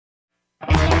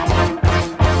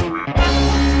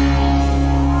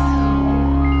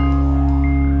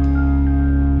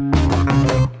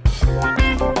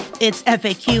It's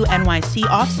FAQ NYC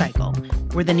Off Cycle,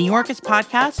 where the New Yorkers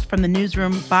podcast from the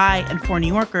newsroom by and for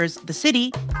New Yorkers, the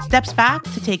city, steps back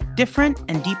to take different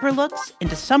and deeper looks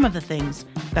into some of the things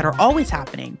that are always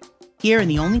happening here in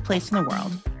the only place in the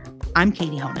world. I'm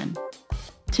Katie Honan.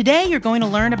 Today, you're going to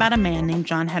learn about a man named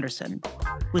John Hedderson,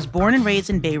 who was born and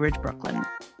raised in Bay Ridge, Brooklyn.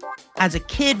 As a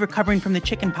kid recovering from the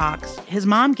chicken pox, his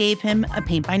mom gave him a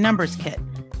paint-by-numbers kit,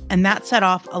 and that set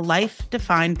off a life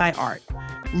defined by art,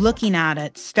 looking at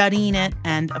it, studying it,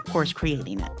 and, of course,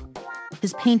 creating it.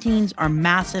 His paintings are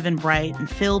massive and bright and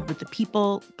filled with the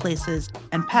people, places,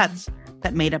 and pets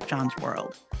that made up John's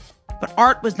world. But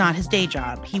art was not his day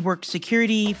job. He worked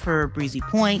security for Breezy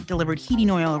Point, delivered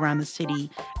heating oil around the city,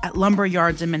 at lumber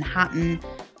yards in Manhattan,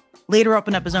 later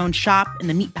opened up his own shop in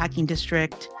the meatpacking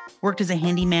district, worked as a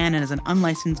handyman and as an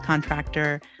unlicensed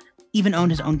contractor, even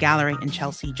owned his own gallery in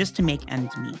Chelsea just to make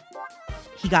ends meet.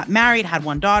 He got married, had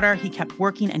one daughter, he kept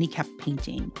working, and he kept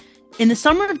painting. In the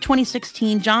summer of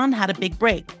 2016, John had a big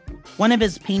break. One of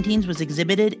his paintings was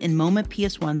exhibited in MoMA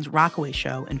PS1's Rockaway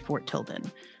show in Fort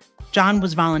Tilden. John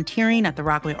was volunteering at the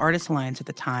Rockaway Artists Alliance at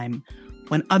the time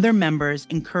when other members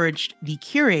encouraged the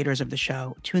curators of the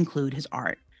show to include his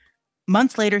art.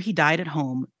 Months later, he died at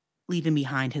home, leaving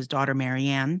behind his daughter,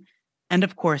 MaryAnn, and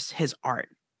of course, his art.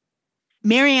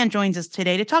 MaryAnn joins us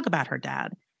today to talk about her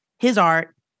dad, his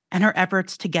art, and her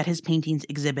efforts to get his paintings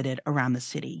exhibited around the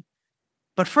city.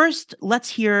 But first, let's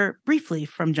hear briefly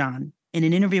from John in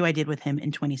an interview I did with him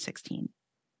in 2016.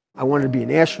 I wanted to be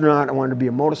an astronaut. I wanted to be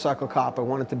a motorcycle cop. I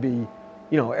wanted to be,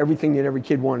 everything that every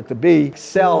kid wanted to be.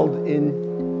 Excelled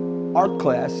in art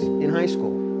class in high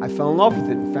school. I fell in love with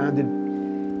it and found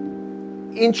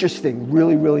it interesting,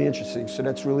 really, really interesting. So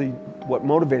that's really what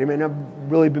motivated me. And I've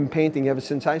really been painting ever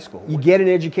since high school. You get an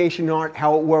education in art,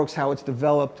 how it works, how it's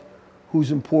developed,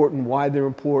 who's important, why they're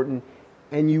important,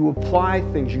 and you apply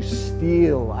things, you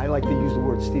steal. I like to use the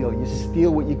word steal. You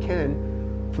steal what you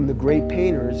can from the great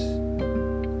painters,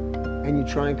 and you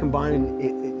try and combine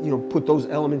and put those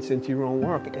elements into your own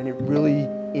work, and it really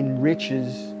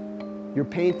enriches your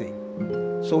painting.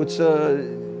 So it's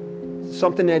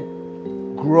something that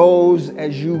grows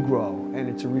as you grow, and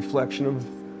it's a reflection of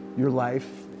your life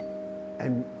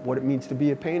and what it means to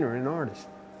be a painter and an artist.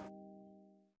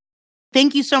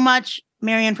 Thank you so much,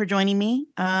 MaryAnn, for joining me.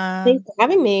 Thanks for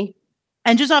having me.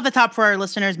 And just off the top for our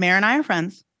listeners, Mary and I are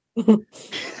friends.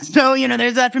 So,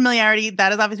 there's that familiarity.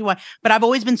 That is obviously why. But I've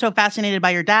always been so fascinated by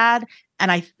your dad. And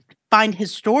I find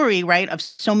his story, right, of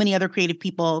so many other creative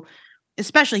people,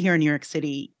 especially here in New York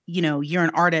City. You're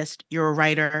an artist, you're a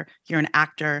writer, you're an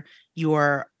actor,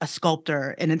 you're a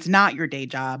sculptor. And it's not your day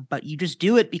job, but you just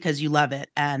do it because you love it.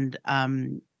 And,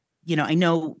 I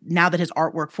know now that his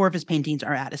artwork, 4 of his paintings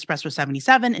are at Espresso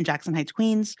 77 in Jackson Heights,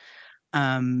 Queens,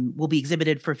 will be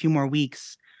exhibited for a few more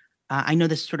weeks. I know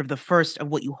this is sort of the first of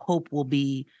what you hope will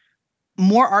be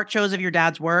more art shows of your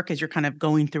dad's work as you're kind of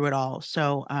going through it all.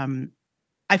 So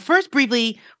I first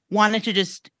briefly wanted to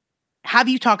just have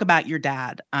you talk about your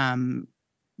dad,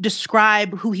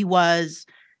 describe who he was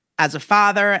as a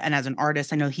father and as an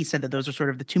artist. I know he said that those are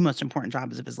sort of the 2 most important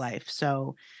jobs of his life.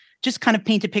 So just kind of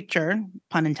paint a picture,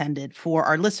 pun intended, for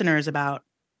our listeners about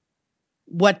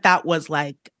what that was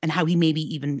like and how he maybe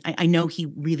even, I know he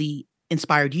really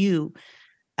inspired you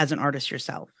as an artist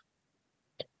yourself.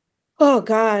 Oh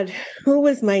God, who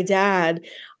was my dad?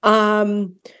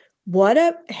 What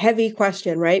a heavy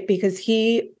question, right? Because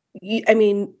he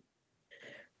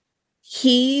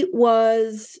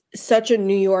was such a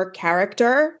New York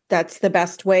character. That's the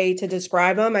best way to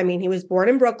describe him. He was born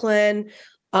in Brooklyn.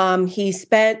 He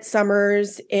spent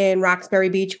summers in Roxbury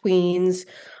Beach, Queens,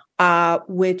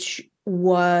 which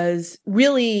was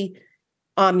really,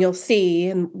 you'll see,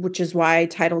 and which is why I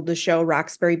titled the show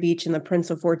Roxbury Beach and the Prince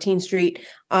of 14th Street.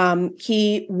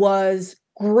 He was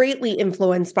greatly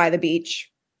influenced by the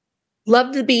beach,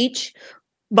 loved the beach,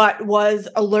 but was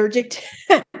allergic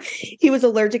he was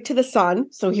allergic to the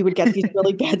sun. So he would get these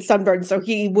really bad sunburns. So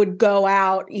he would go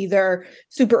out either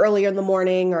super early in the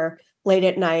morning or late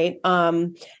at night.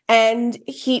 And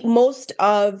most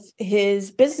of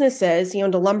his businesses, he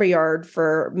owned a lumberyard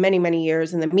for many, many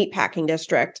years in the meatpacking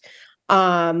district,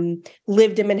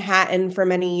 lived in Manhattan for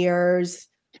many years.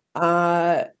 He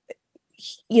was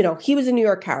a New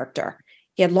York character.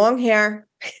 He had long hair,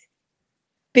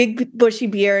 big bushy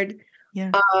beard.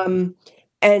 Yeah.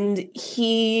 And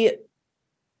he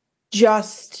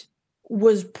just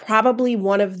was probably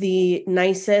one of the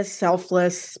nicest,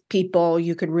 selfless people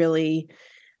you could really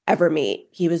ever meet.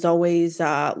 He was always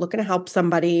looking to help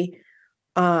somebody,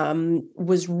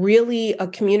 was really a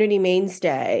community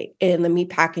mainstay in the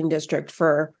meatpacking district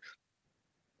for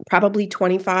probably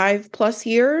 25 plus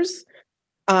years.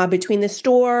 between the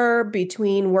store,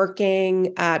 between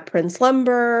working at Prince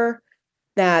Lumber,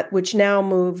 which now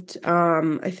moved,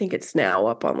 I think it's now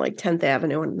up on like 10th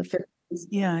Avenue in the 50s.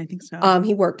 Yeah, I think so.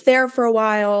 He worked there for a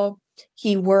while.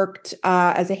 He worked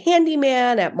as a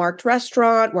handyman at Marked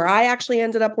Restaurant, where I actually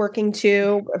ended up working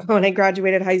too when I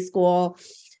graduated high school.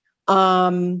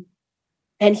 And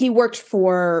he worked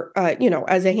for,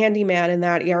 as a handyman in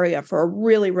that area for a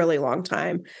really, really long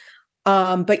time.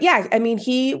 But yeah, I mean,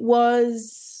 he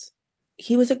was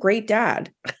a great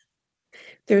dad.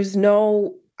 There's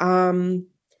no other,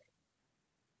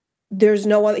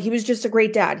 he was just a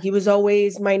great dad. He was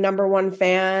always my number one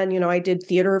fan. I did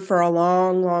theater for a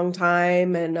long, long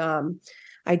time. And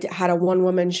I had a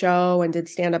one-woman show and did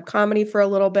stand-up comedy for a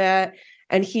little bit.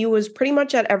 And he was pretty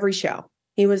much at every show.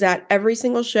 He was at every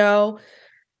single show,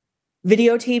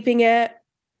 videotaping it.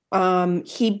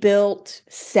 He built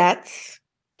sets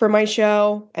for my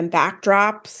show and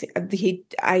backdrops.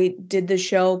 I did the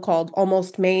show called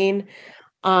Almost Maine.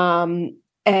 And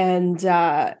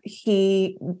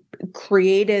he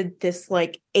created this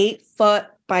like 8-foot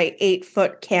by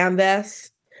 8-foot canvas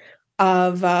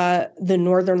of the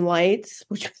Northern Lights,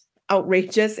 which was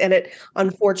outrageous. And it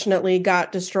unfortunately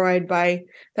got destroyed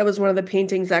that was one of the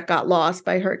paintings that got lost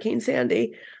by Hurricane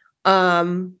Sandy.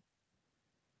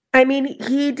 I mean,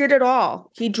 he did it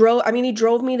all. He drove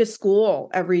me to school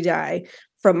every day.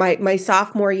 From my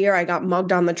sophomore year, I got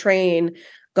mugged on the train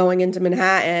going into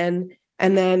Manhattan.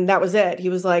 And then that was it. He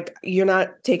was like, "You're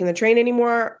not taking the train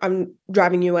anymore. I'm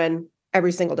driving you in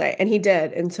every single day." And he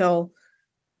did until,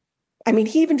 I mean,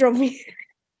 he even drove me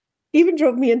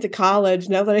into college,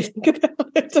 now that I think about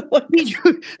it. So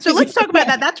let's talk about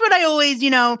that. That's what I always,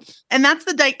 and that's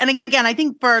and again, I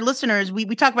think for our listeners, we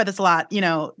talk about this a lot.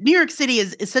 New York City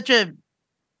is such a,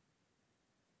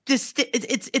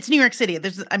 it's New York City.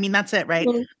 That's it, right?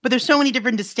 Mm-hmm. But there's so many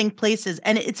different distinct places.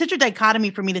 And it's such a dichotomy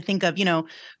for me to think of,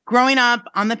 growing up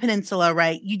on the peninsula,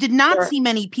 right? You did not see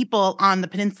many people on the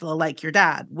peninsula like your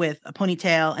dad with a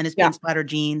ponytail and his pink splatter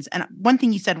jeans. And one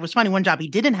thing you said was funny. One job he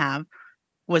didn't have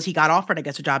was he got offered, I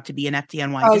guess, a job to be an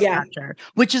FDNY dispatcher,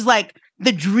 which is like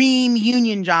the dream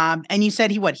union job. And you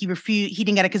said he refused. He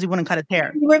didn't get it because he wouldn't cut his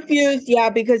hair. He refused,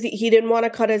 because he didn't want to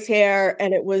cut his hair.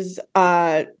 And it was,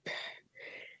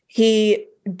 he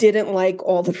didn't like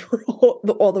all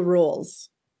the rules.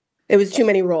 It was too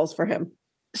many rules for him.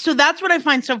 So that's what I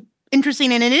find so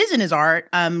interesting. And it is in his art,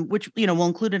 which, we'll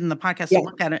include it in the podcast to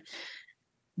look at it.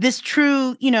 This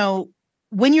true,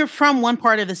 when you're from one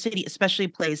part of the city, especially a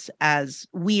place as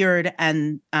weird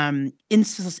and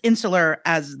insular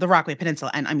as the Rockaway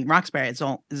Peninsula, and I mean Roxbury is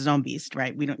his own beast,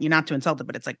 right? You're not to insult it,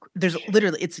 but it's like there's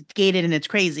literally, it's gated and it's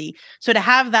crazy. So to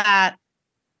have that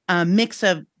mix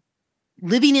of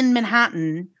living in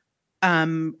Manhattan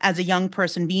as a young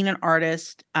person, being an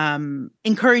artist,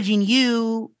 encouraging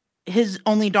you, his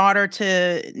only daughter,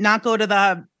 to not go to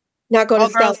the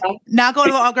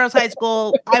all-girls high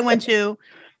school I went to.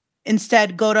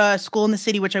 Instead, go to school in the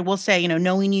city, which I will say,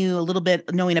 knowing you a little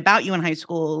bit, knowing about you in high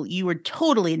school, you were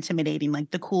totally intimidating, like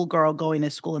the cool girl going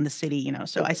to school in the city,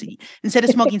 So I see, instead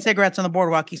of smoking cigarettes on the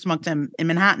boardwalk, you smoked them in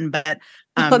Manhattan, but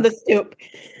on the stoop.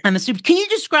 On the stoop. Can you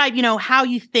describe, how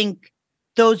you think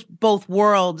those both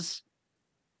worlds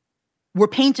were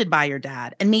painted by your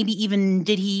dad? And maybe even,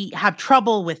 did he have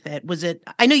trouble with it? Was it,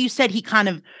 I know you said he kind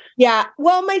of. Yeah.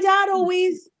 Well, my dad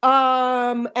always,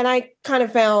 and I kind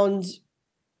of found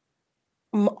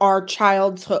our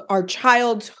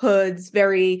childhoods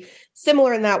very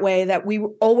similar in that way, that we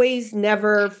always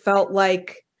never felt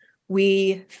like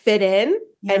we fit in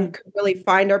and could really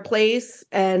find our place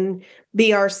and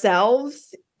be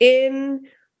ourselves in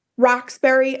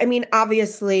Roxbury. I mean,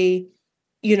 obviously,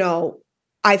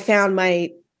 I found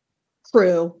my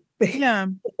crew. Yeah.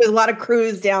 There's a lot of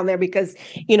crews down there because,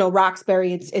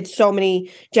 Roxbury, it's so many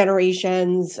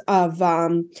generations of,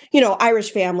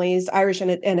 Irish families, Irish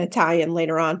and Italian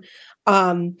later on.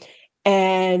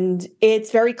 And it's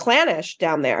very clannish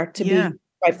down there, to be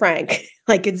quite frank.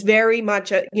 Like, it's very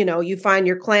much, you find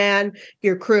your clan,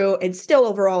 your crew. It's still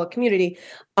overall a community.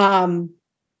 And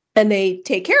they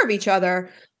take care of each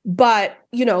other. But,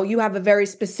 you have a very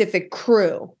specific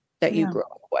crew that you grew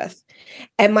up with.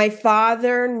 And my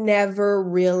father never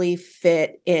really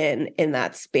fit in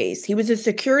that space. He was a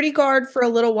security guard for a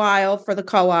little while for the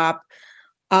co-op.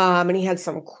 And he had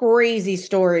some crazy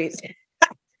stories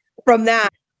from that.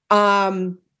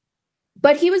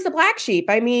 But he was the black sheep.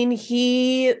 I mean,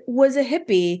 he was a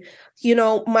hippie.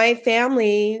 My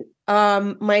family,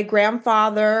 my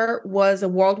grandfather was a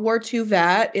World War II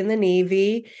vet in the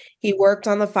Navy. He worked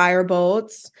on the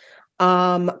fireboats.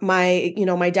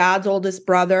 My dad's oldest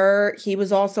brother, he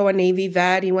was also a Navy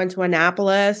vet. He went to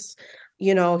Annapolis.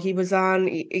 He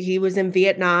was in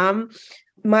Vietnam.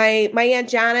 My Aunt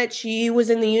Janet, she was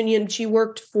in the Union. She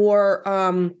worked for,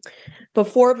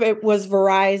 before it was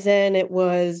Verizon, it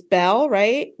was Bell,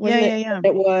 right? Wasn't it? Yeah.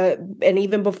 It was, and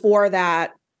even before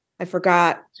that, I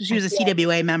forgot. So she was a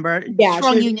CWA member. Yeah,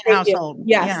 Strong union household.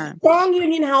 Yes, Yeah. strong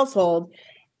union household.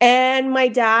 And my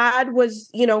dad was,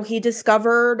 he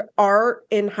discovered art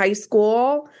in high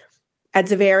school at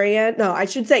Zavarian. No, I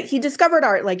should say he discovered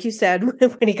art, like you said,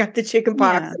 when he got the chicken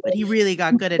pox. Yeah, but he really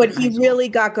got good at it. But he really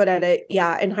got good at it,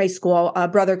 yeah, in high school.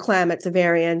 Brother Clem at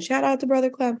Zavarian. Shout out to Brother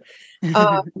Clem.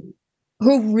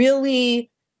 Who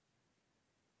really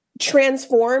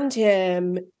transformed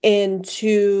him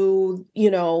into,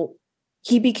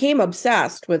 he became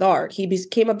obsessed with art. He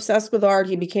became obsessed with art.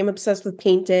 He became obsessed with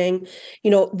painting.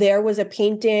 There was a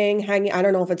painting hanging, I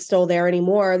don't know if it's still there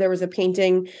anymore. There was a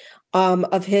painting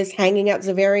of his hanging at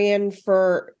Zavarian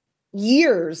for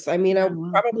years. I mean,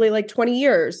 probably like 20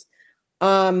 years.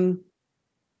 And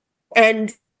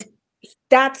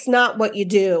that's not what you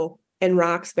do in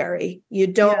Roxbury. You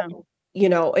don't,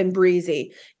 in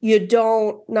Breezy. You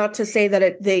don't, not to say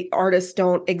that the artists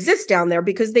don't exist down there,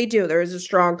 because they do. There is a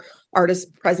strong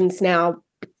artist presence now,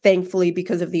 thankfully,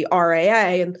 because of the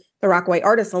RAA and the Rockaway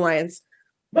Artists Alliance.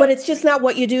 But it's just not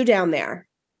what you do down there.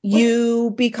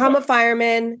 You become a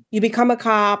fireman, you become a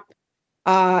cop,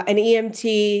 an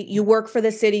EMT, you work for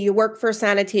the city, you work for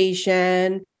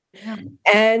sanitation,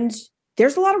 and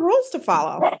there's a lot of rules to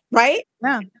follow, right?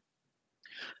 Yeah.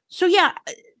 So,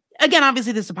 again,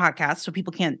 obviously this is a podcast, so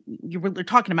people can't, we're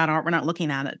talking about art, we're not looking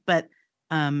at it, but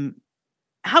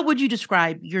how would you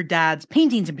describe your dad's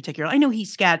paintings in particular? I know he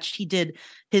sketched, he did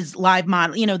his live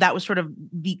model, that was sort of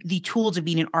the tools of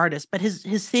being an artist, but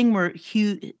his thing were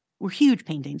huge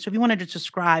paintings. So if you wanted to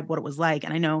describe what it was like,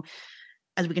 and I know,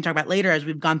 as we can talk about later, as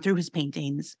we've gone through his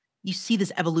paintings, you see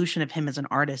this evolution of him as an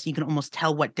artist. You can almost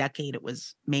tell what decade it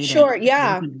was made in. Sure,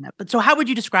 yeah. But so how would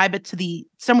you describe it to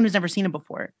someone who's never seen it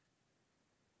before?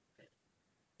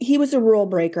 He was a rule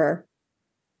breaker.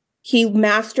 He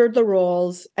mastered the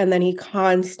rules, and then he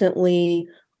constantly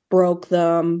broke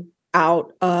them I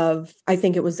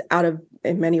think it was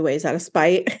in many ways, out of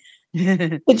spite,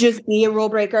 to just be a rule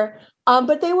breaker.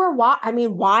 But they were,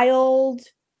 wild.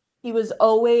 He was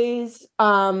always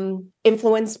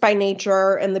influenced by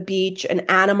nature and the beach and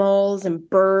animals and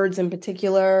birds in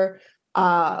particular.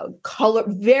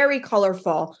 Very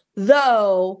colorful,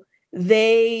 though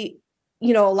a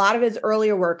lot of his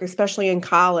earlier work, especially in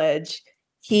college,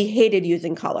 he hated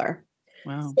using color.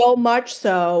 Wow. So much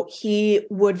so, he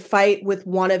would fight with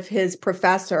one of his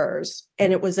professors,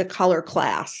 and it was a color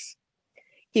class.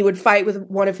 He would fight with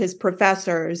one of his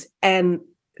professors and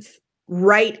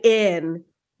write in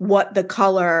what the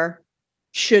color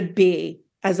should be,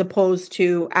 as opposed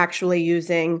to actually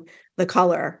using the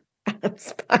color as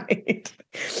spite.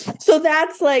 So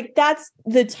that's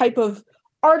the type of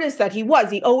artist that he was.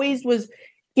 He always was,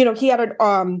 he had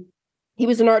he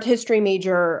was an art history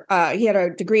major. He had a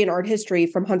degree in art history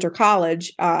from Hunter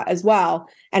College as well,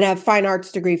 and a fine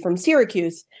arts degree from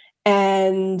Syracuse.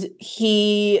 And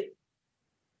he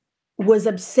was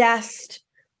obsessed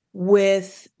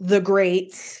with the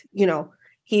greats.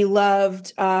 He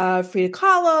loved Frida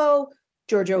Kahlo,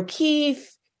 George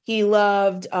O'Keeffe. He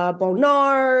loved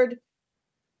Bonnard,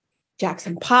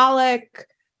 Jackson Pollock,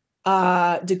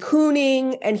 de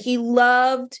Kooning, and he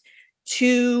loved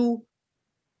to.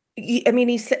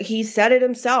 He said it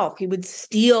himself. He would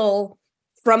steal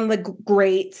from the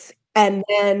greats and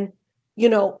then,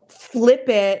 flip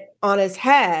it on his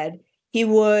head. He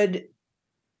would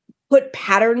put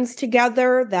patterns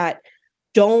together that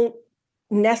don't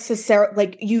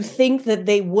necessarily, you think that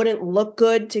they wouldn't look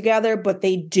good together, but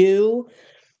they do.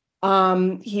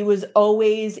 He was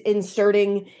always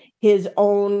inserting his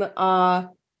own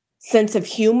sense of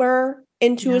humor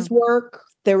into his work.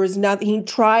 There was nothing, he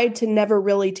tried to never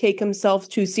really take himself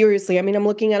too seriously. I'm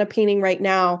looking at a painting right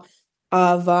now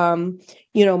of,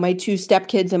 my two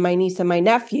stepkids and my niece and my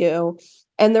nephew,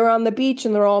 and they're on the beach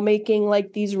and they're all making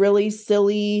these really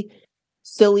silly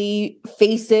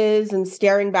faces and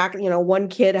staring back. One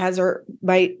kid has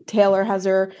Taylor has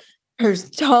her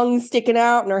tongue sticking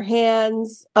out and her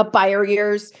hands up by her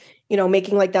ears,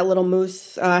 making that little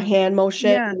moose hand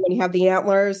motion when you have the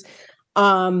antlers.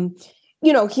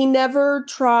 He never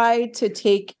tried to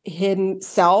take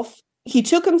himself. He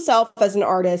took himself as an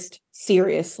artist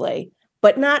seriously,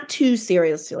 but not too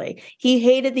seriously. He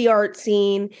hated the art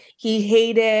scene. He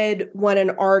hated when an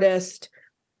artist,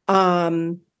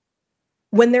 when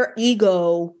their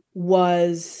ego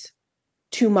was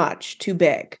too much, too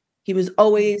big. He was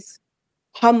always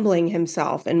humbling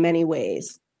himself in many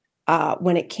ways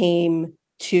when it came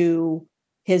to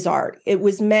his art. It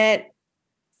was meant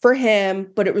for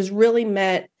him, but it was really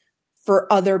meant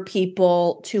for other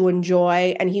people to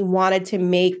enjoy, and he wanted to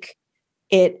make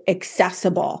it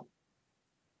accessible.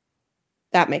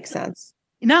 That makes sense.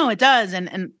 No, it does.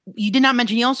 And you did not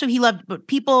mention he loved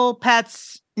people,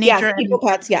 pets, nature, yes, people,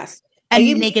 pets, yes. And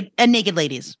naked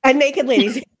ladies. And naked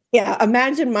ladies. Yeah,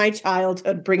 imagine my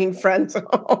childhood bringing friends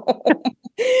home.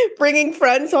 Bringing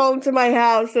friends home to my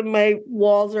house, and my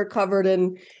walls are covered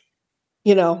in,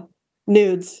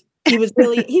 nudes. He was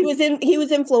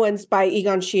influenced by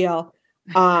Egon Schiele,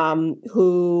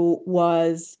 who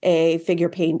was a figure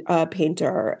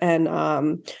painter,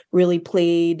 and really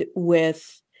played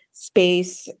with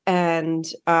space. And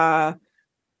if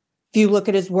you look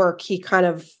at his work,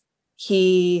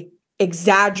 he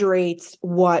exaggerates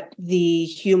what the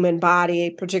human body,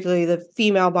 particularly the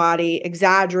female body,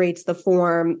 exaggerates the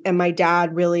form. And my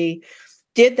dad really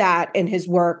did that in his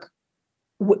work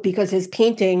because his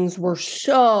paintings were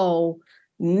so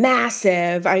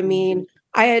massive. I mean,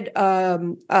 I had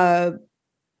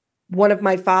one of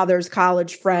my father's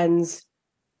college friends'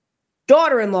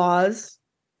 daughter-in-laws.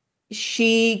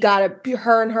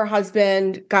 Her and her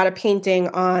husband got a painting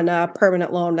on a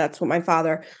permanent loan. That's what my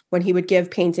father, when he would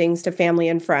give paintings to family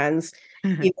and friends,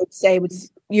 he would say,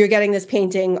 "You're getting this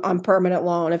painting on permanent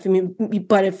loan.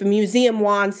 But if a museum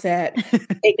wants it,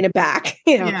 taking it back."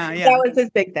 That was his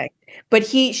big thing. But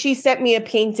she sent me a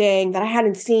painting that I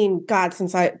hadn't seen, God,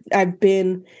 since I've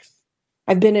been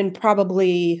in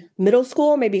probably middle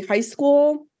school, maybe high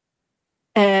school,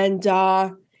 and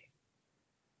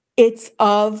it's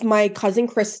of my cousin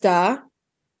Krista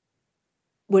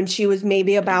when she was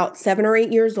maybe about 7 or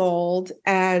 8 years old,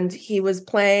 and he was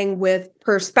playing with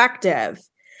perspective.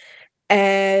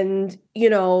 And,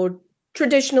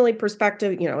 traditionally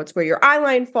perspective, it's where your eye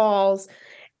line falls.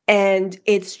 And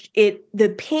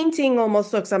the painting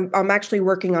almost looks, I'm actually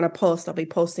working on a post. I'll be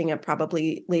posting it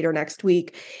probably later next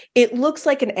week. It looks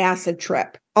like an acid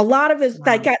trip. A lot of his,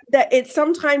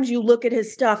 sometimes you look at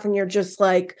his stuff and you're just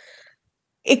like,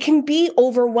 it can be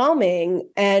overwhelming.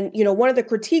 And, one of the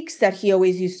critiques that he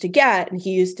always used to get, and he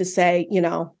used to say,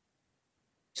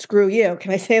 screw you.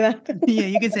 Can I say that? Yeah,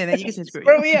 you can say that. You can say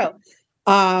screw you.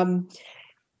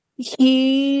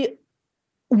 He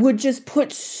would just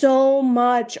put so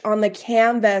much on the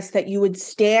canvas that you would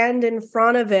stand in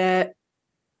front of it.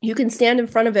 You can stand in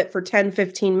front of it for 10,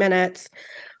 15 minutes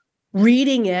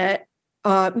reading it.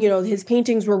 His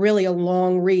paintings were really a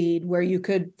long read where you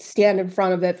could stand in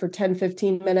front of it for 10,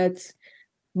 15 minutes,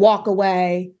 walk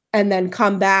away, and then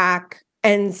come back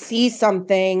and see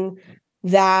something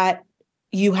that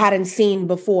you hadn't seen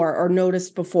before or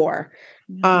noticed before.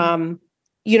 Mm-hmm.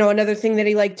 Another thing that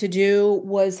he liked to do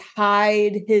was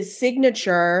hide his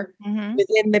signature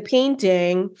within the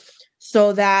painting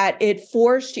so that it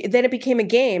forced you. Then it became a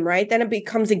game, right? Then it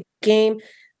becomes a game.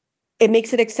 It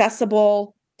makes it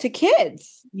accessible to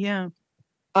kids. Yeah.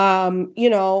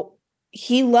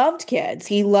 He loved kids.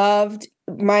 He loved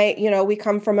we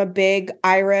come from a big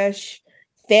Irish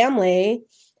family.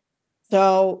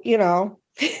 So,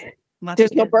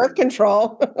 there's no birth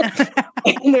control.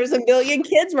 And there's a million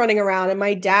kids running around. And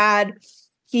my dad,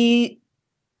 he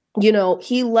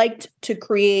liked to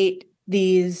create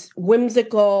these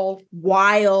whimsical,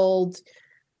 wild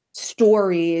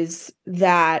stories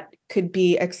that could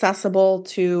be accessible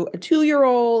to a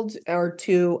 2-year-old or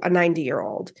to a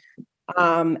 90-year-old.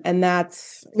 And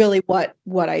that's really what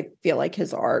I feel like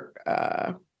his art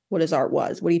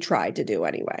was, what he tried to do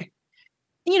anyway.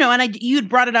 And you'd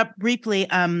brought it up briefly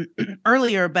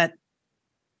earlier, but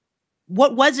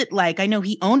what was it like? I know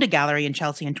he owned a gallery in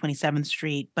Chelsea on 27th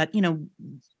Street, but,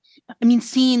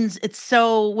 scenes, it's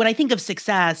so, when I think of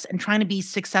success and trying to be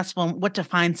successful, what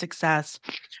defines success?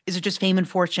 Is it just fame and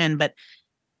fortune? But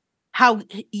how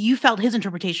you felt his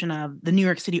interpretation of the New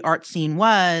York City art scene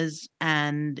was,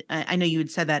 and I know you had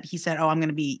said that he said, "Oh, I'm going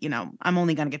to be, I'm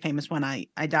only going to get famous when I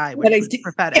die," which was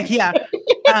prophetic. Yeah.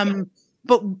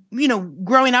 But,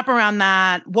 growing up around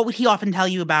that, what would he often tell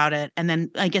you about it? And then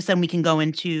I guess then we can go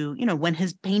into, when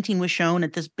his painting was shown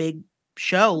at this big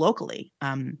show locally.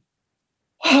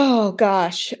 Oh,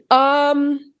 gosh.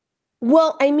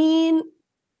 Well,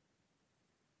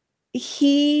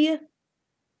 he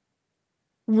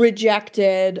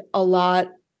rejected a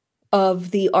lot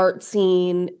of the art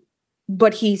scene,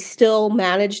 but he still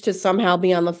managed to somehow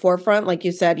be on the forefront. Like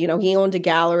you said, he owned a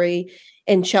gallery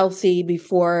in Chelsea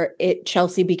before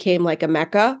Chelsea became like a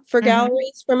mecca for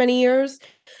galleries for many years.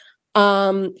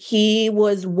 He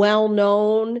was well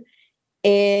known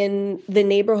in the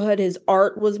neighborhood. His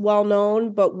art was well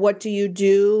known, but what do you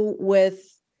do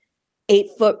with 8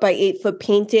 foot by 8 foot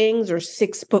paintings or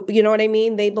 6 foot? You know what I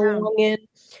mean? They belong in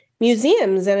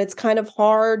museums, and it's kind of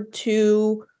hard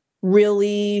to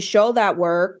really show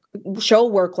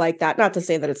work like that. Not to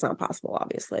say that it's not possible,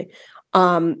 obviously.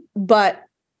 But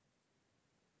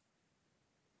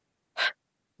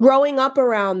growing up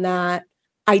around that,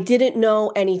 I didn't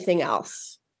know anything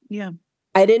else. Yeah.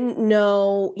 I didn't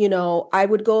know, I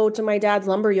would go to my dad's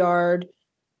lumber yard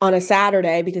on a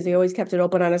Saturday because he always kept it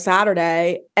open on a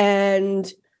Saturday.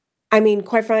 And I mean,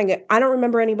 quite frankly, I don't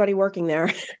remember anybody working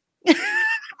there.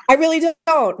 I really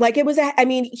don't. Like it was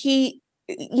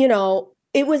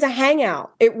it was a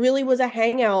hangout. It really was a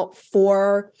hangout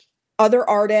for other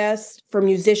artists, for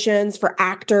musicians, for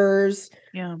actors.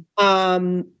 Yeah.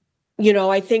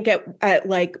 I think at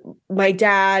like my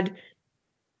dad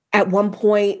at one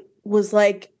point was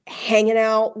like hanging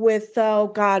out with, oh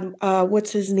God,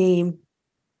 what's his name?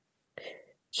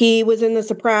 He was in The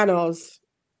Sopranos.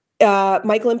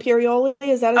 Michael Imperioli,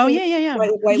 is that his name? Yeah.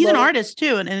 White He's an Lotus. artist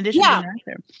too, in addition to being an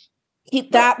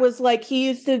actor. That was like, he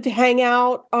used to hang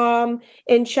out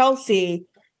in Chelsea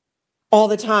all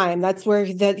the time. That's where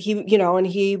and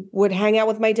he would hang out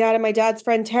with my dad and my dad's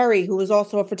friend Terry, who was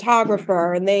also a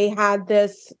photographer. And they had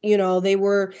this,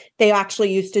 they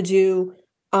actually used to do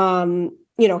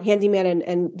handyman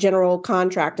and general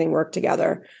contracting work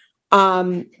together.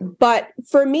 But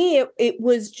for me, it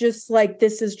was just like,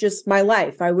 this is just my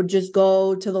life. I would just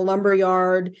go to the lumber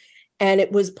yard, and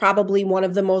it was probably one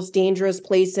of the most dangerous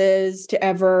places to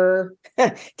ever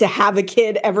to have a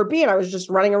kid ever be. And I was just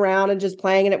running around and just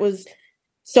playing, and it was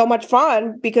so much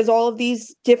fun because all of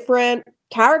these different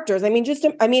characters. I mean, it's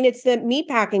the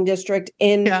meatpacking district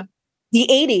in the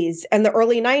 80s and the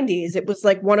early 90s. It was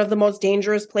like one of the most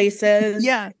dangerous places.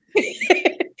 Yeah.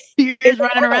 You're just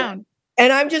running around.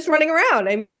 And I'm just running around.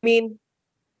 I mean,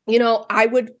 I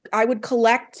would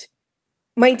collect.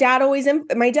 My dad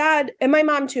and my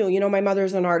mom too, my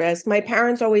mother's an artist. My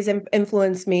parents always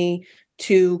influenced me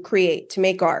to create, to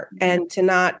make art, and to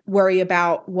not worry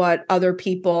about what other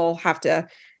people have to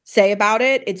say about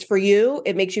it. It's for you.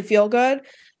 It makes you feel good.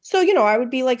 So, I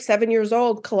would be like 7 years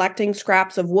old collecting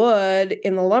scraps of wood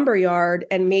in the lumber yard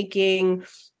and making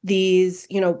these,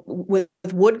 with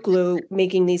wood glue,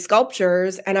 making these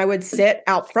sculptures. And I would sit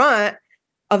out front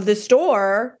of the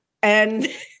store and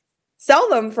sell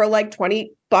them for like $20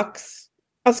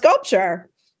 a sculpture.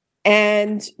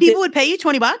 And people would pay you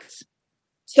 $20.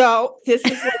 So this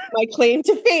is like my claim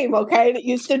to fame. Okay.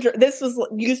 Used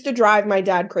to drive my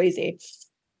dad crazy.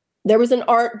 There was an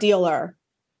art dealer.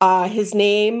 His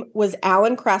name was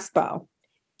Alan Crespo.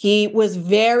 He was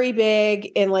very big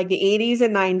in like the 80s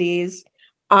and 90s.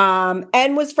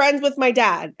 And was friends with my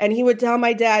dad. And he would tell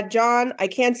my dad, John, I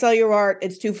can't sell your art.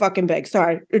 It's too fucking big.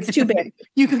 Sorry. It's too big.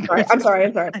 I'm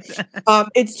sorry.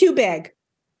 It's too big.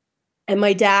 And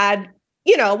my dad,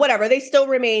 whatever, they still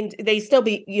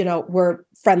were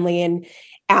friendly. And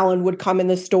Alan would come in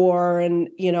the store and,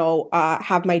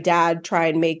 have my dad try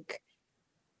and make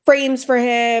frames for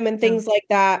him and things like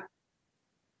that.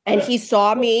 And he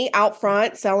saw me out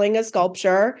front selling a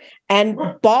sculpture and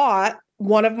bought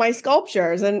one of my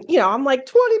sculptures. And, I'm like,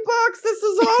 $20. This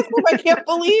is awesome.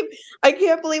 I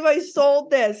can't believe I sold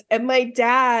this. And my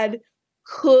dad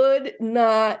could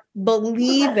not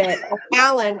believe it.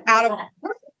 Alan,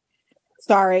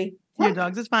 sorry. Your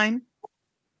dogs is fine.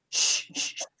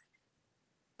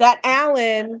 That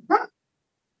Alan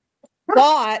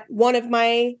bought one of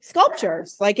my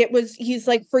sculptures. Like he's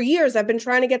like, for years, I've been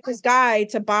trying to get this guy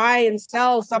to buy and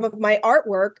sell some of my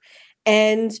artwork.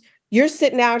 And you're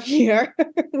sitting out here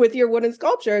with your wooden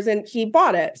sculptures, and he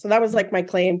bought it. So that was like my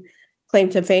claim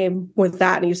to fame with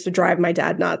that. And it used to drive my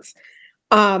dad nuts.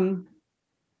 But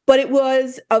it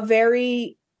was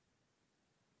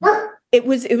it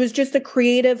was just a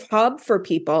creative hub for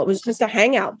people. It was just a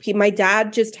hangout. My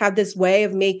dad just had this way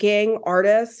of making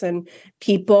artists and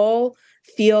people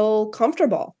feel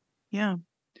comfortable. Yeah.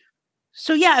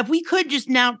 So if we could just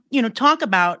now, talk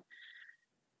about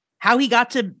how he got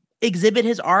to exhibit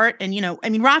his art. And,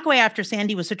 Rockaway after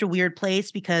Sandy was such a weird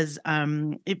place because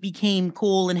it became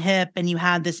cool and hip, and you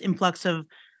had this influx of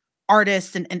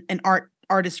artists and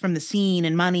artists from the scene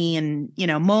and money and,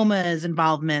 MoMA's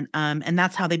involvement. And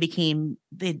that's how they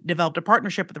developed a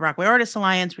partnership with the Rockaway Artists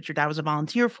Alliance, which your dad was a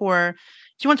volunteer for.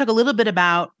 Do you want to talk a little bit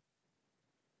about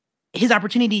his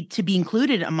opportunity to be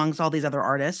included amongst all these other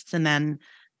artists? And then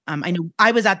I know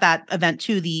I was at that event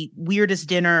too, the weirdest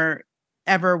dinner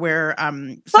ever where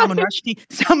Salman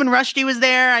Rushdie was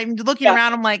there. I'm looking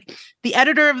around. I'm like, the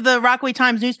editor of the Rockaway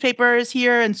Times newspaper is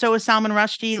here, and so is Salman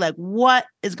Rushdie. Like, what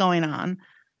is going on?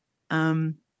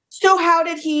 So how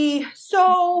did he?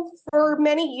 So for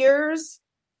many years,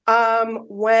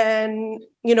 when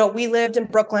we lived in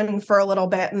Brooklyn for a little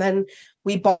bit, and then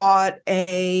we bought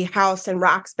a house in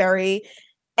Roxbury,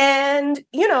 and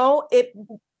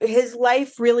his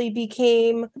life really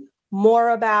became more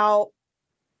about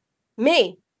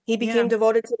me. He became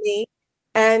devoted to me,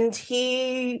 and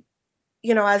he,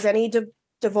 as any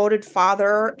devoted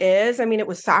father is. I mean, it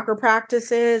was soccer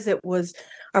practices. I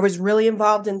was really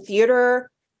involved in theater.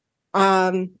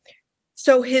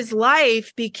 So his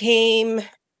life became,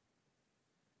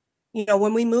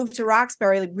 when we moved to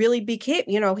Roxbury, it really became,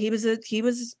 he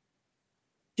was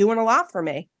doing a lot for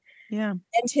me. Yeah.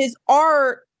 And his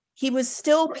art, he was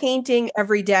still painting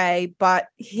every day, but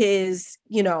his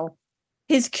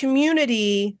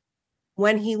community,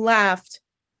 when he left,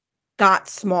 got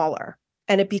smaller,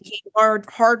 and it became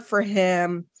hard for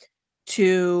him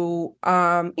to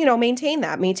maintain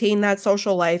that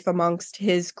social life amongst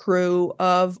his crew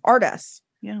of artists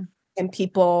and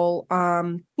people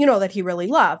that he really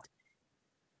loved.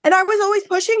 And I was always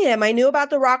pushing him. I knew about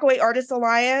the Rockaway Artists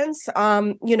Alliance,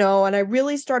 and I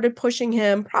really started pushing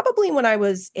him probably when I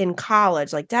was in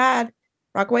college. Like, Dad,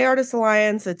 Rockaway Artists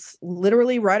Alliance, it's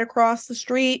literally right across the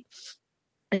street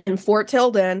in Fort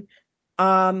Tilden.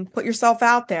 Put yourself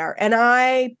out there. And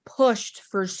I pushed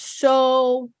for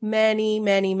so many,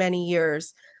 many, many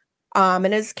years.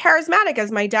 And as charismatic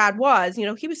as my dad was,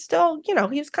 he was still,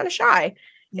 he was kind of shy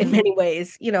in many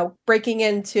ways, breaking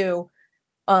into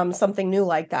something new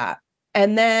like that.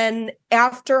 And then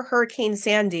after Hurricane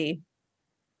Sandy,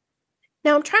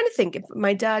 now I'm trying to think if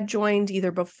my dad joined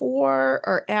either before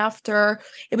or after.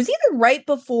 It was either right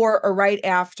before or right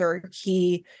after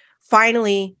he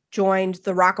finally joined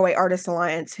the Rockaway Artists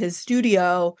Alliance. His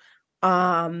studio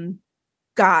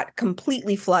got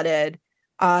completely flooded.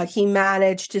 He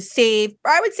managed to save,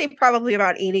 I would say, probably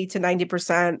about 80 to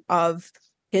 90% of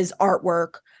his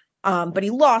artwork. But he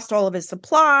lost all of his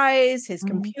supplies, his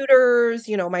computers.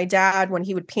 My dad, when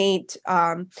he would paint,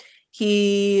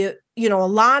 he, a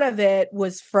lot of it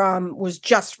was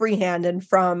just freehand and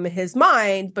from his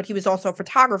mind, but he was also a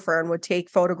photographer and would take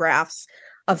photographs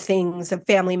of things, of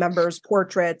family members,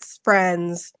 portraits,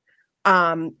 friends,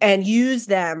 and use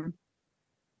them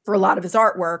for a lot of his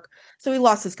artwork. So he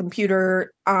lost his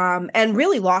computer, and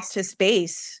really lost his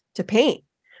space to paint.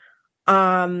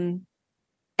 And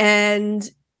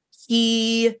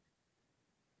he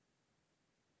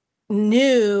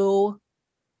knew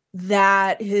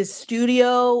that his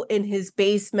studio in his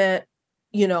basement,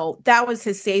 that was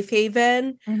his safe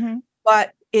haven.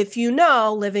 But if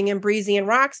living in Breezy and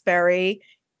Roxbury,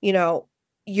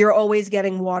 you're always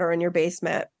getting water in your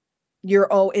basement.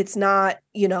 It's not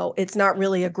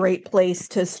really a great place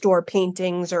to store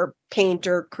paintings or paint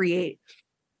or create.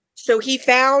 So he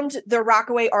found the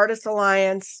Rockaway Artists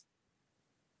Alliance,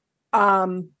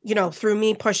 through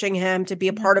me pushing him to be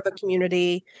a part of a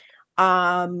community,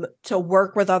 to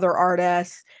work with other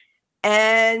artists.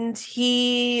 And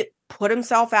he put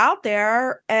himself out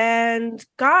there, and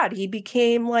God, he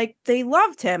became like, they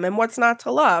loved him. And what's not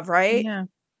to love, right? Yeah.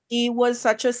 He was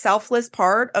such a selfless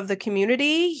part of the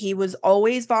community. He was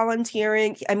always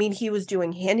volunteering. I mean, he was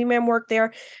doing handyman work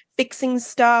there, fixing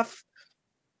stuff,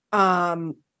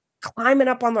 climbing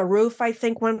up on the roof, I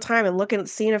think, one time and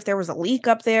seeing if there was a leak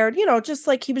up there, just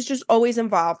like he was just always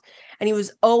involved. And he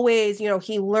was always,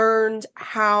 he learned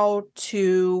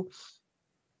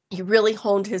he really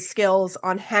honed his skills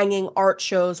on hanging art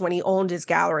shows when he owned his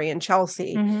gallery in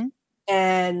Chelsea.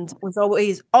 And was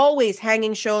always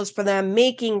hanging shows for them,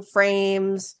 making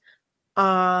frames. He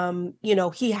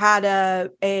had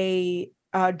a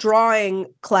drawing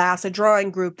class, a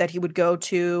drawing group that he would go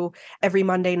to every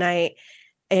Monday night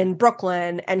in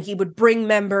Brooklyn, and he would bring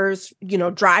members,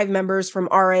 drive members from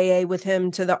RAA with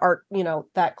him to the art,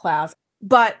 that class.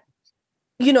 But,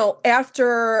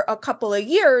 after a couple of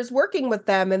years working with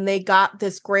them, and they got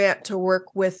this grant to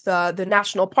work with the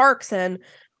national parks and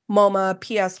MoMA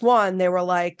PS1, they were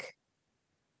like,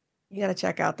 you got to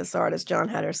check out this artist, John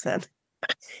Hedderson.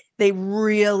 They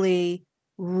really,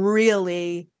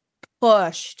 really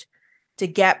pushed to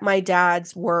get my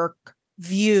dad's work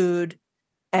viewed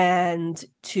and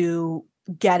to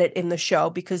get it in the show,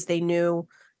 because they knew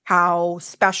how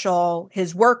special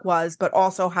his work was, but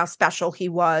also how special he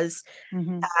was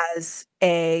as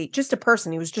just a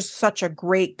person. He was just such a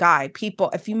great guy. People,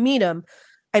 if you meet him,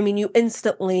 I mean, you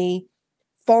instantly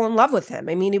fall in love with him.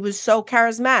 I mean, he was so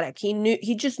charismatic.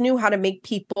 He just knew how to make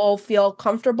people feel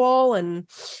comfortable. And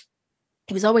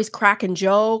he was always cracking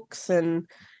jokes. And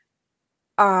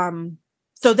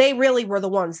so they really were the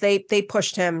ones, they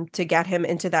pushed him to get him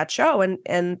into that show.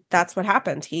 And that's what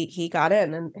happened. He got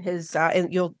in, and his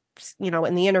and you'll,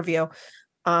 in the interview,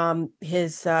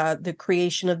 his the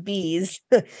creation of bees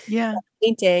Yeah.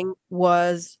 painting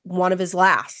was one of his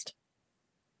last.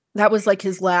 That was like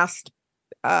his last,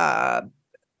 I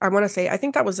want to say, I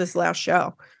think that was his last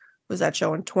show. Was that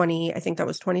show in I think that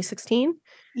was 2016?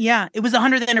 Yeah, it was the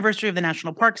 100th anniversary of the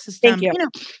National Park System. Thank you.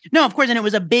 No, of course, and it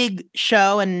was a big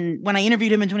show. And when I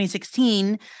interviewed him in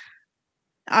 2016,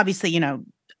 obviously,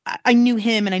 I knew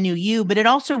him and I knew you, but it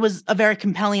also was a very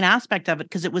compelling aspect of it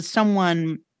because it was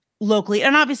someone locally.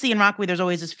 And obviously in Rockaway, there's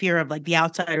always this fear of like the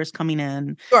outsiders coming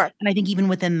in. Sure. And I think even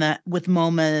with MoMA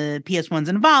PS1's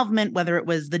involvement, whether it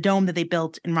was the dome that they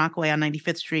built in Rockaway on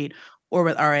 95th Street or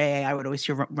with RAA, I would always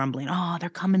hear rumbling, oh, they're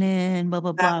coming in, blah,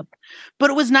 blah, blah. But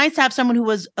it was nice to have someone who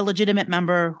was a legitimate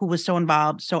member, who was so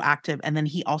involved, so active. And then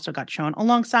he also got shown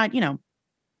alongside,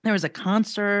 there was a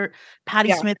concert,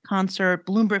 Patti Smith concert,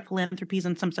 Bloomberg Philanthropies,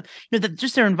 and some stuff,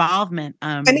 just their involvement.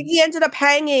 And he ended up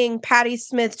hanging Patti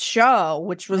Smith's show,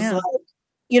 which was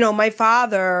like, my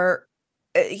father,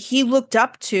 he looked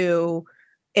up to,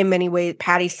 in many ways,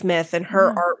 Patti Smith and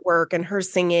her artwork and her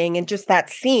singing and just that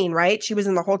scene, right? She was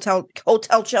in the Hotel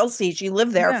Chelsea. She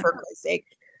lived there, for Christ's sake.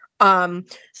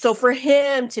 So for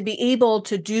him to be able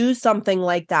to do something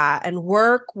like that and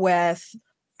work with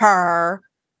her,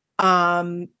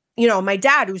 my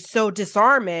dad, who's so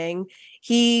disarming,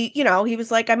 he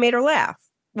was like, I made her laugh.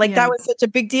 Like that was such a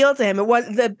big deal to him.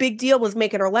 The big deal was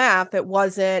making her laugh. It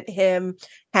wasn't him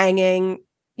hanging,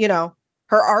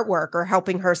 her artwork or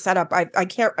helping her set up. I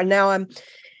can't now.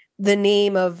 The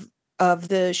name of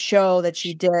the show that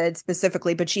she did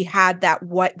specifically, but she had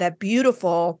that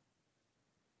beautiful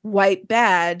white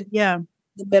bed. Yeah.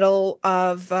 The middle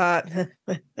of that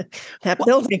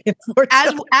building.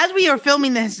 As we are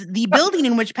filming this, the building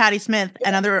in which Patti Smith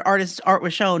and other artists' art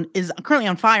was shown is currently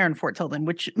on fire in Fort Tilden,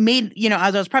 which made,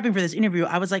 as I was prepping for this interview,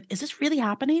 I was like, is this really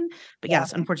happening? But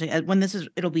yes, unfortunately, when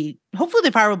hopefully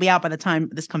the fire will be out by the time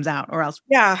this comes out, or else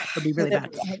it'll be really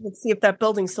bad. Let's see if that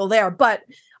building's still there. But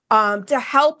to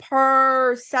help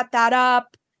her set that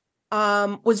up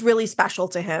was really special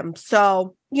to him.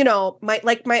 So,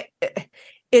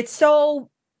 it's so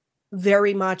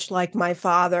very much like my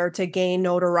father to gain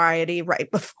notoriety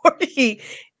right before he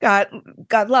God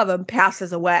love him,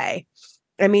 passes away.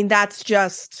 I mean, that's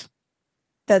just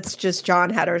John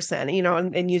Hedderson,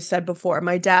 and you said before,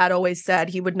 my dad always said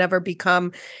he's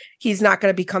not going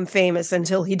to become famous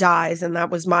until he dies. And that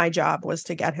was my job, was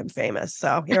to get him famous.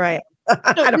 So here I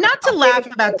am. Not to laugh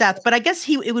about death, but I guess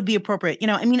it would be appropriate.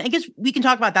 I guess we can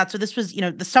talk about that. So this was,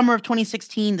 the summer of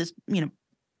 2016, this,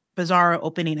 bizarre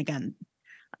opening again.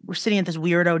 We're sitting at this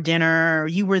weirdo dinner.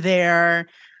 You were there.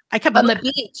 I kept on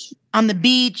the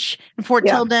beach in Fort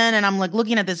Tilden, and I'm like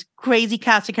looking at this crazy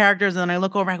cast of characters, and then I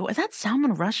look over and I go, is that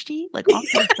Salman Rushdie? Like off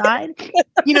to the side?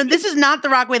 This is not the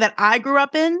Rockaway that I grew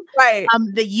up in. Right.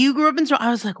 That you grew up in. So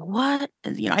I was like, what?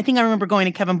 I think I remember going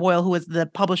to Kevin Boyle, who was the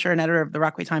publisher and editor of the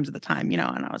Rockaway Times at the time, and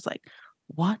I was like,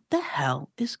 what the hell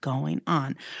is going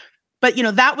on? But,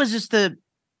 that was just the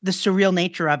surreal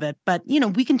nature of it. But,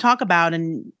 we can talk about,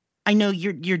 and I know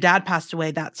your dad passed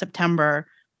away that September.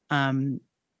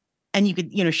 And you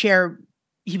could, share,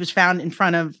 he was found in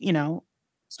front of,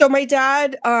 So my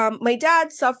dad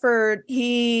suffered,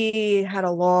 he had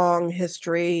a long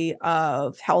history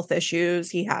of health issues.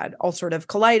 He had ulcerative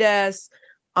colitis,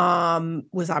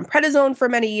 was on prednisone for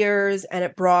many years, and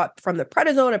it brought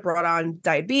on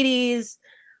diabetes.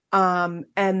 And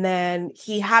then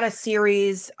he had a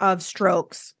series of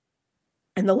strokes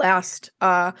in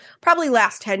the probably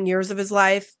last 10 years of his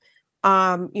life. He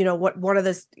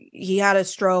had a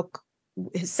stroke,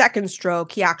 his second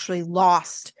stroke, he actually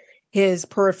lost his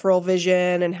peripheral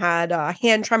vision and had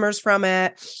hand tremors from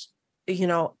it.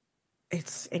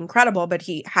 It's incredible, but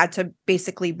he had to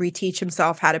basically reteach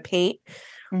himself how to paint.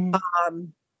 Mm-hmm.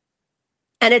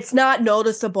 And it's not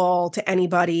noticeable to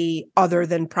anybody other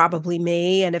than probably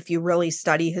me. And if you really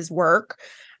study his work,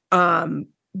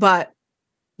 but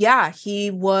yeah,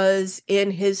 he was in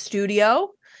his studio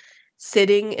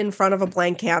sitting in front of a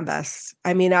blank canvas.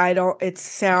 I mean, it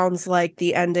sounds like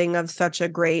the ending of such a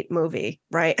great movie,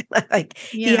 right?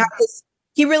 He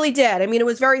really did. I mean, it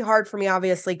was very hard for me,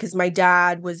 obviously, because my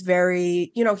dad was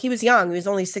very, he was young. He was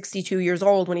only 62 years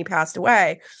old when he passed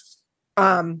away.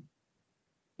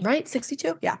 Right?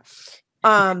 62? Yeah.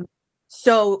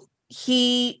 So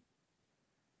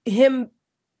him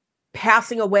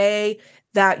passing away,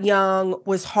 that young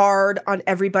was hard on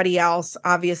everybody else,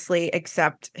 obviously,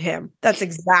 except him. That's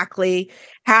exactly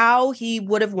how he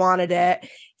would have wanted it.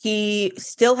 He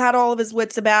still had all of his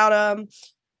wits about him.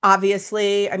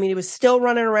 Obviously, I mean, he was still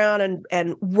running around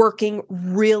and working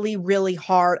really, really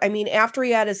hard. I mean, after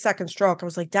he had his second stroke, I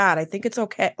was like, Dad, I think it's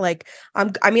okay. Like, I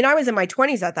was in my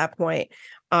 20s at that point.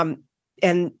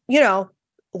 And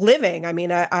living. I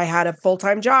mean, I had a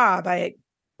full-time job. I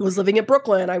was living in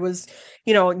Brooklyn. I was,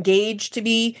 engaged to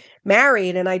be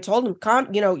married. And I told him,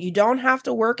 you don't have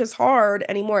to work as hard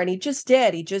anymore. And he just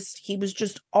did. He was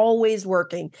just always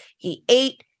working. He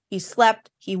ate, he slept,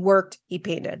 he worked, he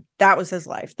painted. That was his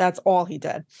life. That's all he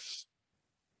did.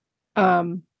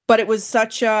 But it was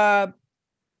that's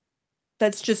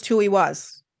just who he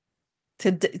was,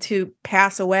 to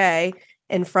pass away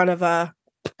in front of a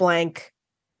blank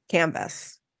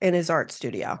canvas in his art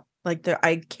studio. Like,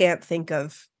 I can't think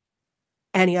of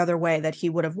any other way that he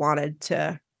would have wanted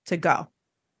to go.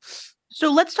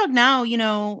 So let's talk now,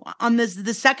 on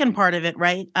the second part of it,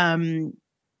 right?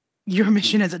 Your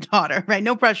mission as a daughter, right?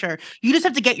 No pressure. You just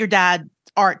have to get your dad's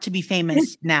art to be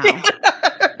famous now,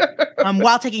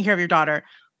 while taking care of your daughter.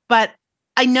 But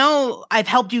I know I've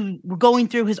helped you going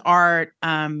through his art.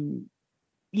 I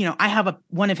have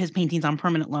one of his paintings on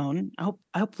permanent loan.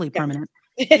 Hopefully permanent.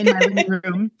 In my living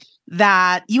room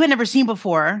that you had never seen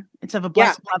before. It's of a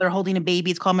blessed mother holding a baby.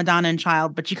 It's called Madonna and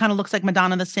Child, but she kind of looks like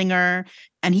Madonna the singer,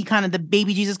 and the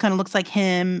baby Jesus kind of looks like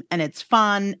him, and it's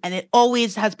fun, and it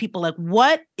always has people like,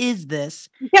 what is this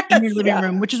in your living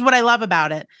room? Which is what I love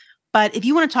about it. But if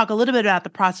you want to talk a little bit about the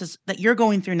process that you're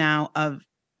going through now of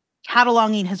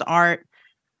cataloging his art,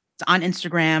 it's on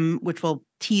Instagram, which we'll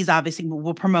tease, obviously,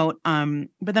 we'll promote,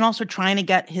 but then also trying to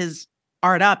get his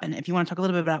art up. And if you want to talk a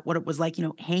little bit about what it was like,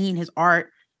 hanging his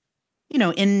art,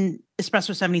 in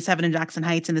Espresso 77 in Jackson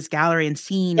Heights in this gallery and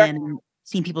seeing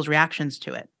people's reactions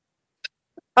to it.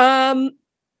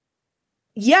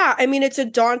 Yeah, I mean, it's a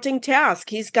daunting task.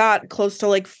 He's got close to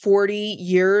like 40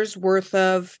 years worth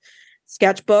of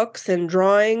sketchbooks and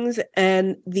drawings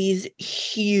and these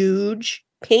huge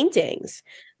paintings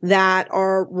that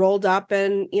are rolled up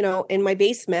and, in my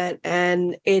basement.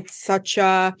 And it's such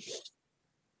a,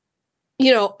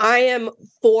 I am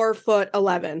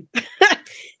 4'11",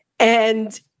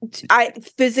 and I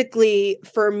physically,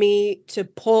 for me to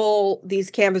pull these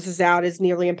canvases out is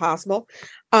nearly impossible.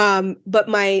 But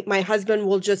my husband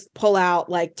will just pull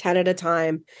out like 10 at a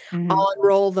time. Mm-hmm. I'll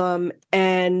unroll them,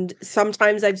 and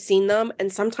sometimes I've seen them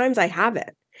and sometimes I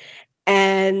haven't.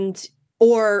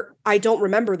 Or I don't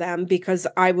remember them because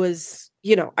I was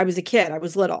a kid, I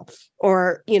was little,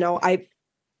 or, I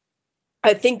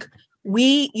think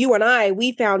you and I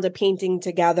found a painting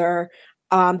together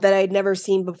that I'd never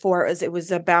seen before. It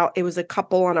was a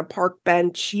couple on a park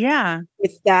bench. Yeah.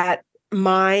 With that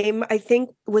mime, I think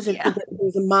it was a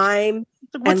mime.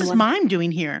 What's this mime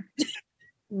doing here?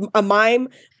 A mime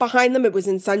behind them. It was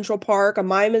in Central Park. A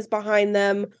mime is behind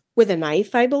them with a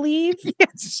knife, I believe.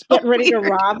 It's so getting ready weird. to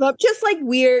rob them. Just like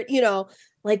weird,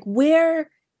 like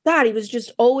where God, he was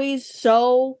just always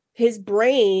his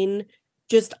brain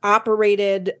just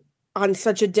operated on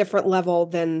such a different level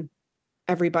than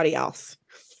everybody else.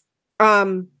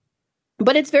 But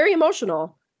it's very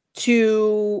emotional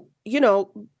to,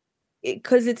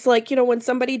 because it's like, when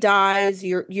somebody dies,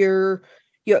 you're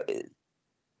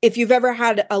if you've ever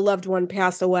had a loved one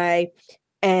pass away,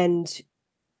 and,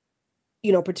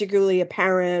 particularly a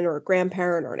parent or a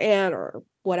grandparent or an aunt or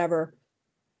whatever,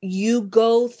 you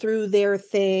go through their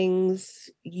things,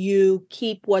 you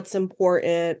keep what's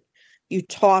important, you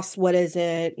toss what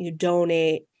isn't, you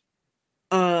donate.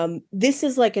 This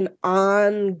is like an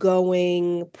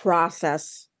ongoing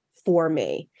process for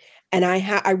me. And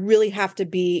I really have to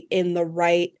be in the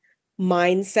right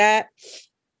mindset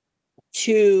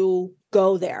to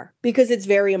go there, because it's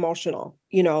very emotional.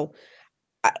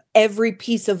 Every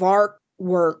piece of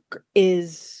artwork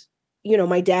is,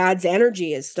 my dad's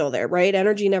energy is still there, right?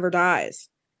 Energy never dies.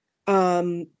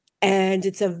 And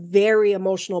it's a very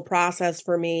emotional process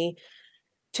for me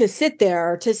to sit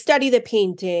there, to study the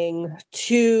painting,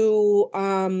 to,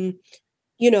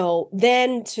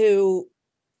 then to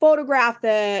photograph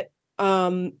it,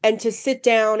 and to sit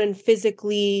down and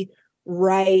physically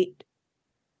write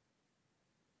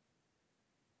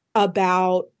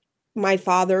about my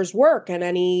father's work and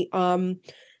any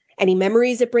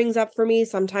memories it brings up for me.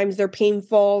 Sometimes they're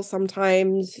painful.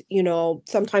 Sometimes,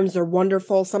 sometimes they're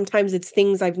wonderful. Sometimes it's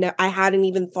things I hadn't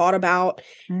even thought about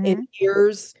in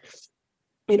years.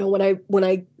 When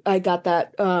I got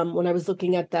that, when I was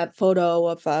looking at that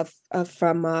photo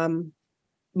from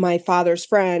my father's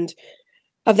friend,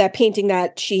 of that painting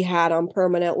that she had on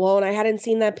permanent loan. I hadn't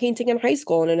seen that painting in high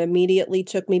school, and it immediately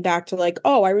took me back to like,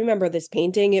 oh, I remember this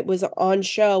painting. It was on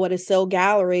show at a Sill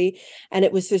gallery, and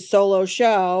it was his solo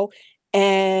show.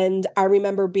 And I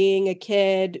remember being a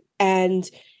kid and,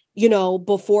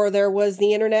 before there was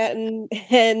the internet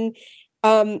and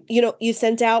you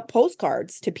sent out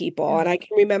postcards to people. And I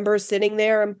can remember sitting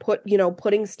there and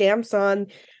putting stamps on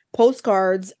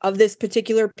postcards of this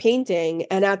particular painting.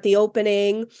 And at the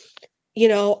opening,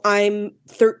 I'm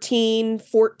 13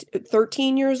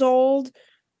 years old,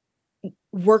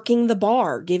 working the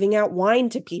bar, giving out wine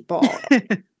to people.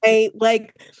 My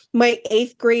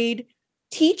 8th grade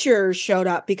teachers showed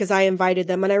up because I invited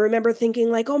them. And I remember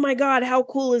thinking like, oh my God, how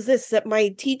cool is this that my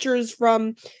teachers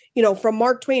from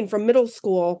Mark Twain, from middle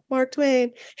school, Mark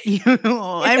Twain.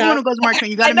 Everyone who goes Mark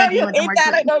Twain, you got to make you Mark Twain.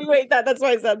 I know you hate that. That's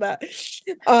why I said that.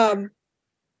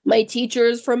 My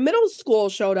teachers from middle school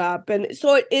showed up. And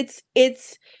so it's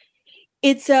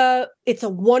a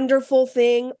wonderful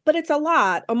thing, but it's a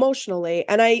lot emotionally.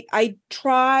 And I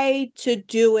try to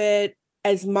do it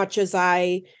as much as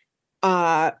I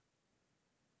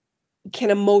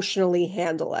can emotionally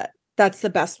handle it. That's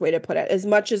the best way to put it. As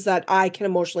much as that I can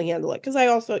emotionally handle it. Because I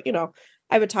also, I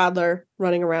have a toddler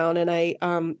running around, and I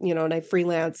and I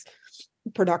freelance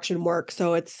production work.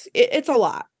 So it's a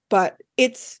lot, but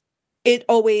it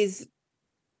always,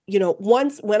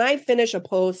 once when I finish a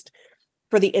post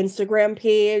for the Instagram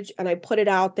page and I put it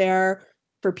out there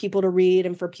for people to read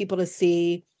and for people to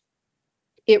see,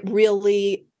 it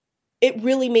really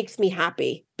makes me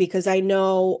happy, because I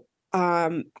know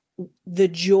the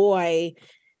joy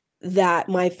that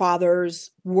my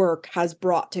father's work has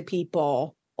brought to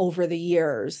people over the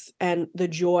years, and the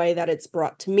joy that it's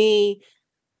brought to me.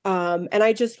 And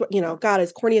I just, God,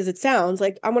 as corny as it sounds,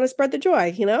 like, I want to spread the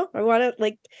joy, I want to,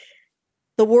 like,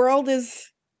 the world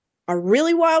is a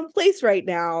really wild place right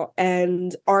now,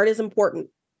 and art is important,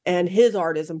 and his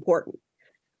art is important.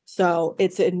 So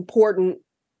it's important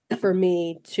for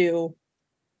me to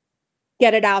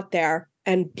get it out there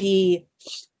and be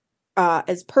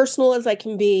as personal as I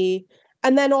can be.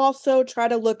 And then also try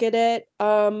to look at it,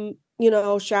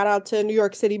 shout out to New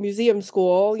York City Museum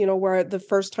School, where the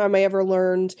first time I ever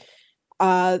learned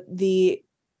when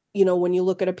you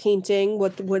look at a painting,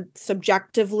 what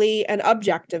subjectively and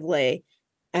objectively,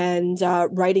 and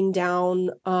writing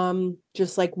down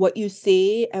just like what you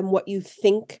see and what you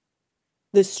think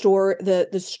the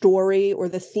story or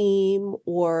the theme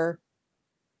or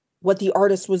what the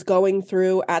artist was going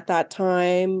through at that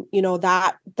time,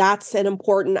 that's an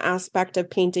important aspect of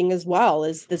painting as well,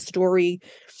 is the story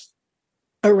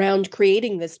around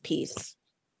creating this piece.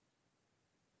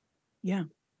 Yeah.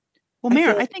 Well,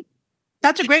 Mary, I think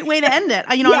that's a great way to end it.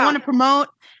 I want to promote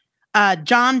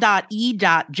john.e.joe.art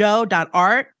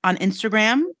on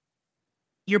Instagram.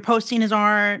 You're posting his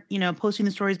art, posting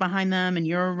the stories behind them and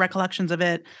your recollections of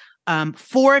it.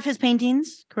 4 of his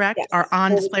paintings, correct, are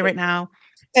on display right now.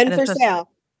 And for sale.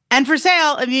 And for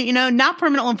sale. I mean, not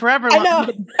permanent and forever. I know.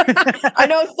 I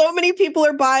know so many people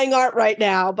are buying art right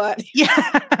now, but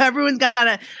yeah, everyone's got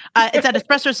it's at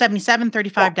Espresso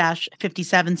 7735-57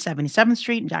 77th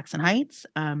Street in Jackson Heights.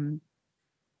 And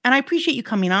I appreciate you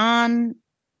coming on.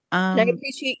 I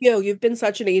appreciate you. You've been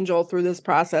such an angel through this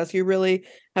process. You really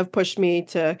have pushed me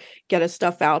to get his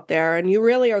stuff out there. And you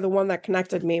really are the one that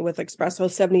connected me with Espresso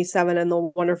 77 and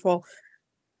the wonderful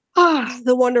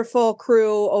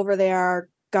crew over there.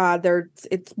 God,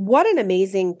 it's what an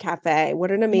amazing cafe.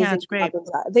 What an amazing, it's great.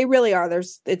 They really are. They're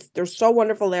so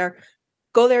wonderful there.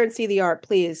 Go there and see the art,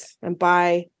 please, and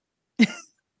buy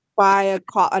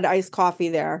an iced coffee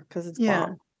there, because it's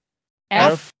bomb.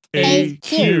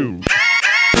 FAQ.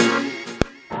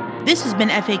 This has been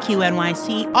FAQ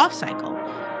NYC Off Cycle.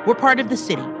 We're part of The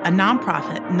City, a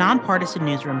nonprofit, nonpartisan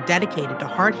newsroom dedicated to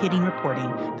hard-hitting reporting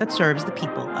that serves the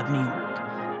people of New York.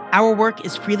 Our work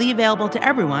is freely available to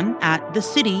everyone at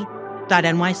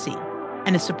thecity.nyc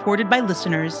and is supported by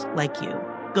listeners like you.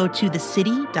 Go to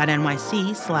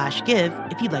thecity.nyc/give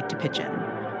if you'd like to pitch in.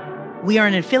 We are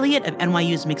an affiliate of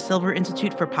NYU's McSilver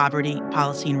Institute for Poverty,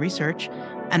 Policy, and Research,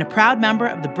 and a proud member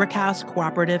of the Brickhouse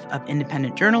Cooperative of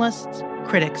Independent Journalists,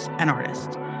 Critics, and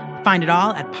Artists. Find it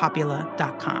all at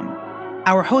popula.com.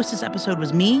 Our host this episode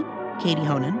was me, Katie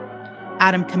Honan.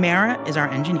 Adam Camara is our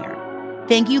engineer.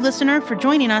 Thank you, listener, for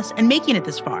joining us and making it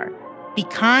this far. Be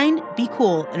kind, be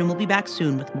cool, and we'll be back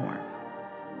soon with more.